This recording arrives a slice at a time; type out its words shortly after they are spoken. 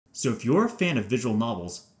So if you're a fan of visual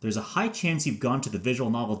novels, there's a high chance you've gone to the visual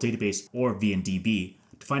novel database or vndb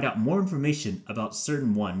to find out more information about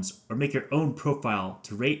certain ones or make your own profile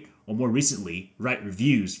to rate or more recently, write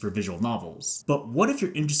reviews for visual novels. But what if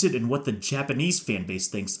you're interested in what the Japanese fanbase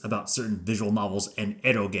thinks about certain visual novels and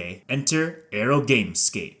eroge? Enter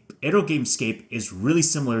Erogamescape. Erogamescape is really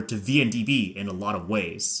similar to vndb in a lot of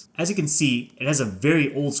ways. As you can see, it has a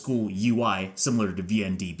very old school UI similar to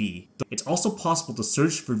vndb. It's also possible to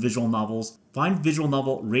search for visual novels, find visual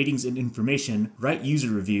novel ratings and information, write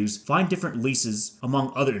user reviews, find different releases,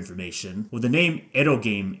 among other information. With the name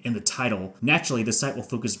Erogame in the title, naturally the site will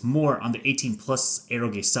focus more on the 18+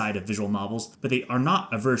 eroge side of visual novels, but they are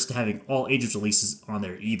not averse to having all ages releases on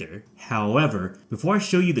there either. However, before I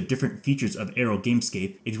show you the different features of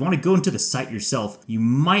Erogamescape, if you want to go into the site yourself, you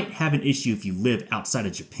might have an issue if you live outside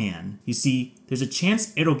of Japan. You see, there's a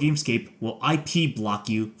chance Erogamescape will IP block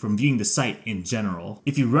you from viewing the site in general.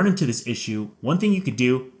 If you run into this issue, one thing you could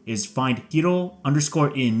do is find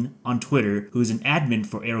Hiro_in on Twitter, who is an admin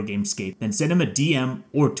for Erogamescape, then send him a DM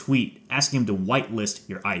or tweet asking him to whitelist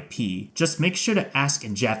your IP. Just make sure to ask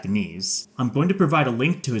in Japanese. I'm going to provide a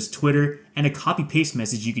link to his Twitter and a copy-paste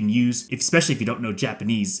message you can use, especially if you don't know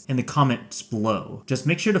Japanese, in the comments below. Just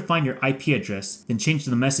make sure to find your IP address, then change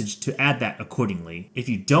the message to add that accordingly. If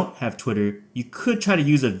you don't have Twitter, you could try to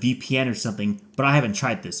use a VPN or something, but I haven't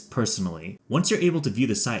tried this personally. Once you're able to view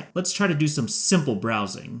the site, let's try to do some simple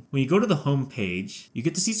browsing. When you go to the home page, you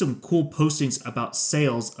get to see some cool postings about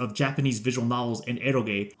sales of Japanese visual novels and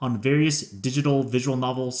eroge on various digital visual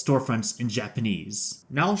novel storefronts in Japanese.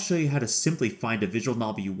 Now I'll show you how to simply find a visual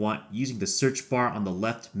novel you want using the search bar on the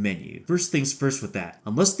left menu. First things first with that,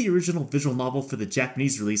 unless the original visual novel for the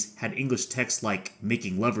Japanese release had English text like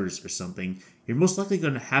Making Lovers or something, you're most likely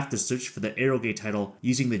going to have to search for the eroge title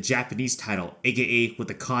using the Japanese title, aka with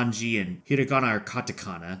the kanji and hiragana or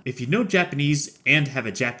katakana. If you know Japanese and have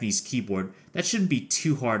a Japanese keyboard, that shouldn't be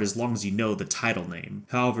too hard as long as you know the title name.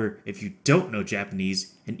 However, if you don't know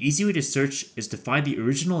Japanese, an easy way to search is to find the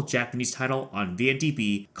original Japanese title on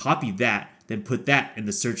vndb, copy that, then put that in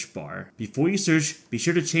the search bar. Before you search, be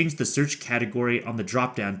sure to change the search category on the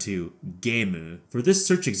dropdown to Game. For this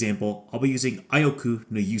search example, I'll be using Ayoku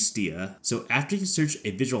no Yustia. So after you search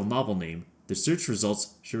a visual novel name, the search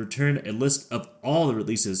results should return a list of all the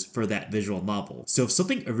releases for that visual novel. So if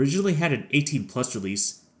something originally had an 18+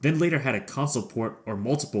 release, then later had a console port or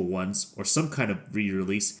multiple ones, or some kind of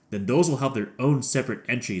re-release, then those will have their own separate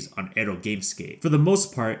entries on Erogamescape. For the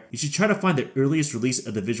most part, you should try to find the earliest release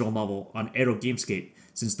of the visual novel on Erogamescape,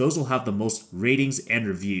 since those will have the most ratings and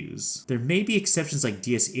reviews. There may be exceptions like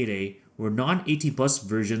DS Ire, where non-18+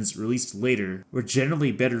 versions released later were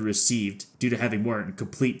generally better received due to having more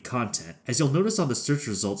complete content. As you'll notice on the search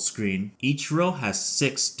results screen, each row has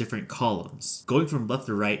 6 different columns. Going from left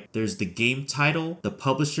to right, there's the game title, the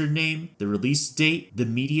publisher name, the release date, the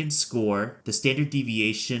median score, the standard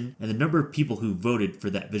deviation, and the number of people who voted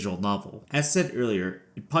for that visual novel. As said earlier,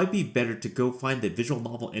 it'd probably be better to go find the visual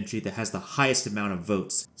novel entry that has the highest amount of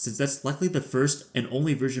votes, since that's likely the first and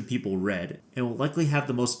only version people read, and will likely have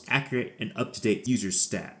the most accurate and up-to-date user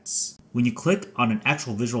stats. When you click on an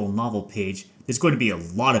actual visual novel page, there's going to be a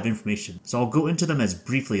lot of information, so I'll go into them as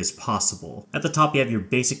briefly as possible. At the top you have your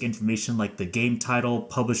basic information like the game title,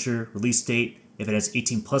 publisher, release date, if it has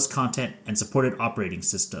 18+ content, and supported operating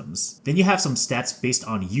systems. Then you have some stats based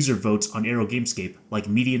on user votes on Erogamescape, like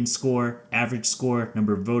median score, average score,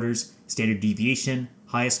 number of voters, standard deviation,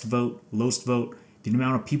 highest vote, lowest vote, the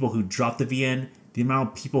amount of people who dropped the VN, the amount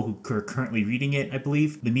of people who are currently reading it, I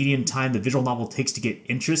believe, the median time the visual novel takes to get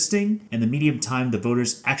interesting, and the median time the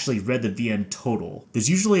voters actually read the VN total. There's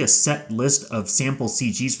usually a set list of sample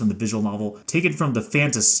CGs from the visual novel taken from the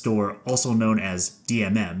Fantas store, also known as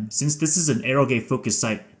DMM. Since this is an eroge-focused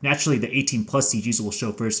site, naturally the 18+ CGs will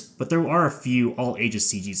show first, but there are a few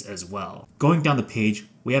all-ages CGs as well. Going down the page,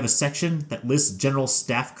 we have a section that lists general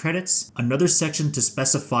staff credits, another section to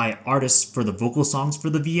specify artists for the vocal songs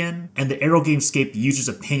for the VN, and the Erogamescape users'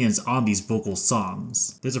 opinions on these vocal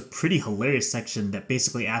songs. There's a pretty hilarious section that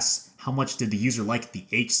basically asks how much did the user like the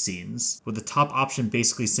H scenes, with the top option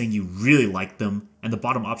basically saying you really liked them, and the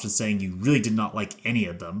bottom option saying you really did not like any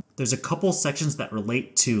of them. There's a couple sections that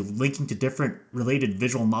relate to linking to different related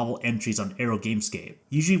visual novel entries on Erogamescape,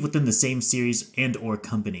 usually within the same series and or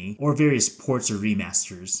company, or various ports or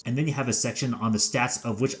remasters. And then you have a section on the stats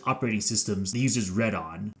of which operating systems the users read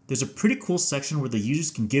on. There's a pretty cool section where the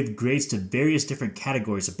users can give grades to various different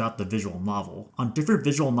categories about the visual novel. On different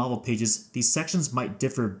visual novel pages, these sections might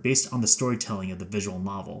differ based on the storytelling of the visual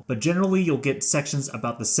novel, but generally you'll get sections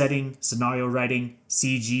about the setting, scenario writing, setting,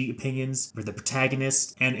 CG opinions for the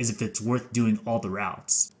protagonist, and as if it's worth doing all the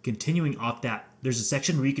routes. Continuing off that, there's a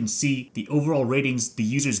section where you can see the overall ratings the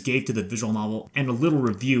users gave to the visual novel and a little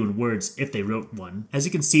review in words if they wrote one. As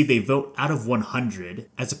you can see, they vote out of 100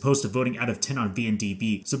 as opposed to voting out of 10 on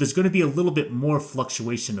vndb, so there's going to be a little bit more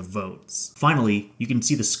fluctuation of votes. Finally, you can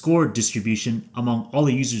see the score distribution among all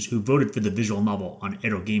the users who voted for the visual novel on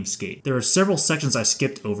Erogamescape. There are several sections I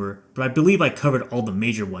skipped over, but I believe I covered all the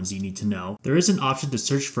major ones you need to know. There is an option to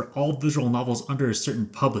search for all visual novels under a certain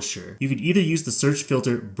publisher. You could either use the search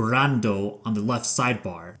filter Brando on the left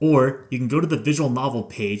sidebar, or you can go to the visual novel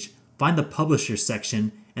page, find the publisher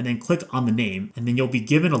section, and then click on the name, and then you'll be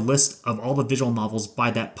given a list of all the visual novels by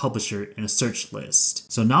that publisher in a search list.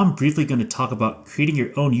 So now I'm briefly going to talk about creating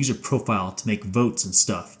your own user profile to make votes and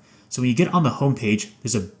stuff. So when you get on the home page,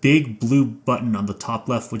 there's a big blue button on the top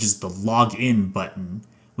left, which is the login button.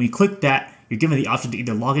 When you click that, you're given the option to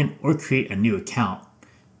either log in or create a new account.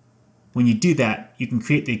 When you do that, you can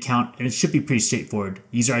create the account and it should be pretty straightforward,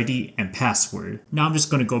 user ID and password. Now I'm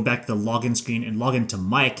just going to go back to the login screen and log into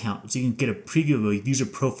my account so you can get a preview of a user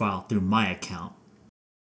profile through my account.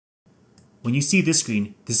 When you see this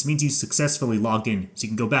screen, this means you successfully logged in, so you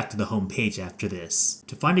can go back to the home page after this.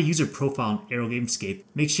 To find a user profile in Erogamescape,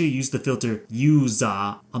 make sure you use the filter User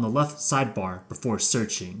on the left sidebar before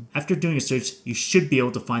searching. After doing a search, you should be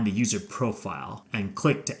able to find the user profile and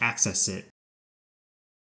click to access it.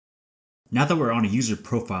 Now that we're on a user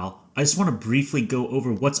profile, I just want to briefly go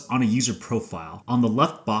over what's on a user profile. On the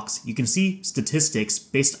left box, you can see statistics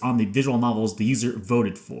based on the visual novels the user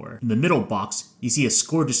voted for. In the middle box, you see a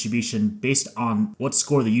score distribution based on what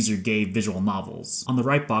score the user gave visual novels. On the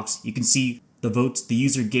right box, you can see the votes the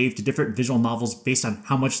user gave to different visual novels based on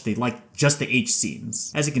how much they liked just the H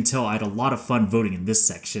scenes. As you can tell, I had a lot of fun voting in this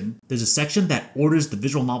section. There's a section that orders the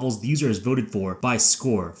visual novels the user has voted for by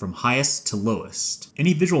score from highest to lowest.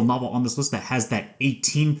 Any visual novel on this list that has that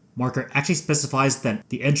 18 marker actually specifies that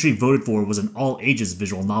the entry voted for was an all ages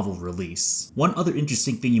visual novel release. One other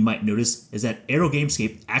interesting thing you might notice is that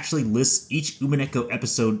Erogamescape actually lists each Umineko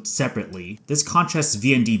episode separately. This contrasts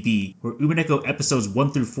vndb, where Umineko episodes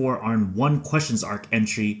 1 through 4 are in one questions arc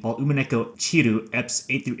entry, while Umineko Chiru eps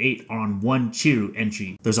 8 through 8 are on one Chiru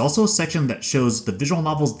entry. There's also a section that shows the visual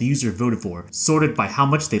novels the user voted for, sorted by how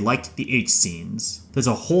much they liked the H scenes. There's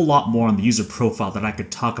a whole lot more on the user profile that I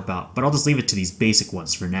could talk about, but I'll just leave it to these basic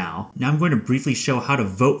ones for now. Now I'm going to briefly show how to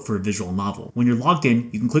vote for a visual novel. When you're logged in,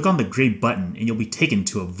 you can click on the gray button and you'll be taken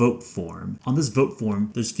to a vote form. On this vote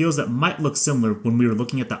form, there's fields that might look similar when we were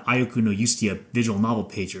looking at the Ayoku no Yustia visual novel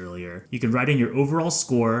page earlier. You can write in your overall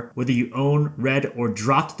score, whether you own, read, or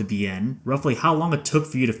dropped the VN, roughly how long it took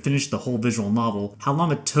for you to finish the whole visual novel, how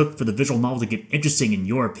long it took for the visual novel to get interesting in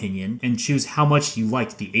your opinion, and choose how much you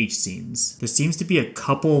liked the H scenes. There seems to be a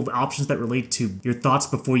couple of options that relate to your thoughts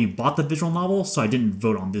before you bought the visual novel, so I didn't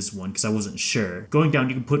vote on this one because I wasn't sure. Going down,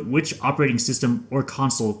 you can put which operating system or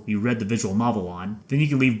console you read the visual novel on. Then you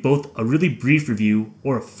can leave both a really brief review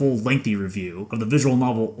or a full lengthy review of the visual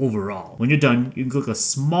novel overall. When you're done, you can click a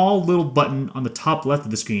small little button on the top left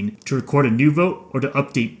of the screen to record a new vote or to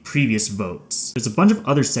update previous votes. There's a bunch of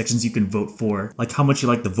other sections you can vote for, like how much you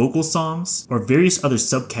like the vocal songs or various other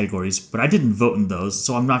subcategories, but I didn't vote in those,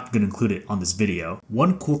 so I'm not going to include it on this video.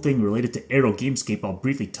 One cool thing related to Erogamescape I'll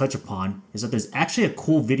briefly touch upon is that there's actually a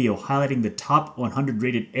cool video highlighting the top 100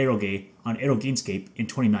 rated eroge on Erogamescape in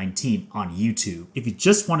 2019 on YouTube. If you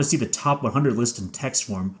just want to see the top 100 list in text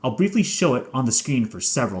form, I'll briefly show it on the screen for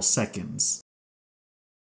several seconds.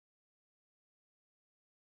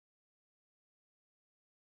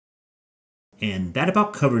 And that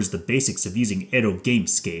about covers the basics of using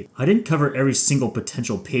Erogamescape. I didn't cover every single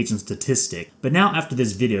potential page and statistic, but now after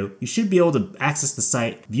this video, you should be able to access the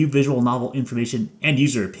site, view visual novel information and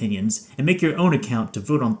user opinions, and make your own account to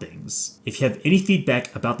vote on things. If you have any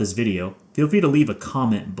feedback about this video, feel free to leave a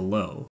comment below.